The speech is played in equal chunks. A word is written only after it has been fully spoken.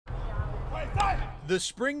The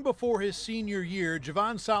spring before his senior year,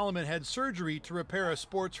 Javon Solomon had surgery to repair a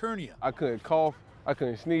sports hernia. I couldn't cough, I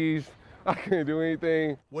couldn't sneeze, I couldn't do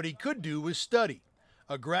anything. What he could do was study.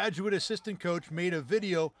 A graduate assistant coach made a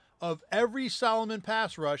video of every Solomon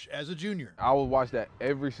pass rush as a junior. I would watch that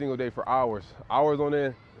every single day for hours on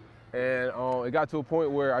end. And it got to a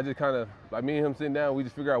point where I just kind of, like me and him sitting down, we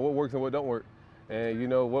just figure out what works and what don't work. And you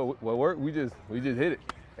know, what worked, we just hit it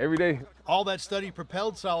every day. All that study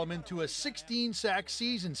propelled Solomon to a 16-sack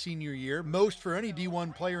season senior year, most for any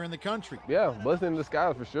D1 player in the country. Yeah, blessing in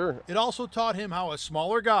disguise for sure. It also taught him how a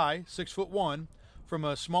smaller guy, 6'1", from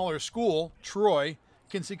a smaller school, Troy,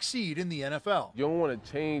 can succeed in the NFL. You don't want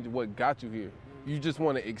to change what got you here. You just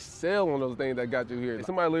want to excel on those things that got you here.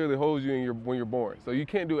 Somebody literally holds you when you're born, so you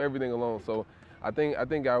can't do everything alone. So I think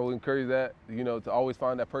I will encourage that, you know, to always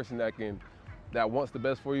find that person that wants the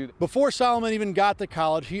best for you. Before Solomon even got to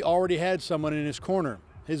college, he already had someone in his corner,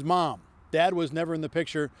 his mom. Dad was never in the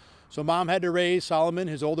picture, so Mom had to raise Solomon,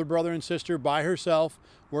 his older brother and sister, by herself,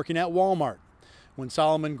 working at Walmart. When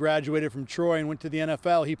Solomon graduated from Troy and went to the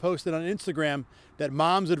NFL, he posted on Instagram that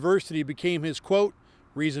Mom's adversity became his, quote,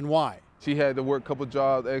 reason why. She had to work a couple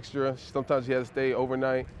jobs extra. Sometimes she had to stay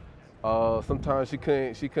overnight. Sometimes she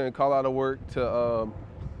couldn't call out of work to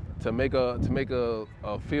make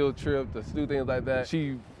a field trip, to do things like that.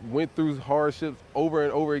 She went through hardships over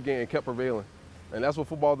and over again and kept prevailing. And that's what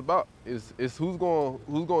football's about, is who's going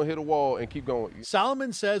to hit a wall and keep going.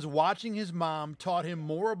 Solomon says watching his mom taught him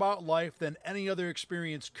more about life than any other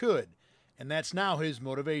experience could, and that's now his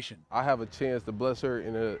motivation. I have a chance to bless her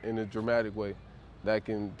in a dramatic way that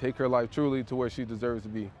can take her life truly to where she deserves to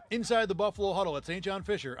be. Inside the Buffalo Huddle at St. John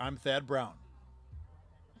Fisher, I'm Thad Brown.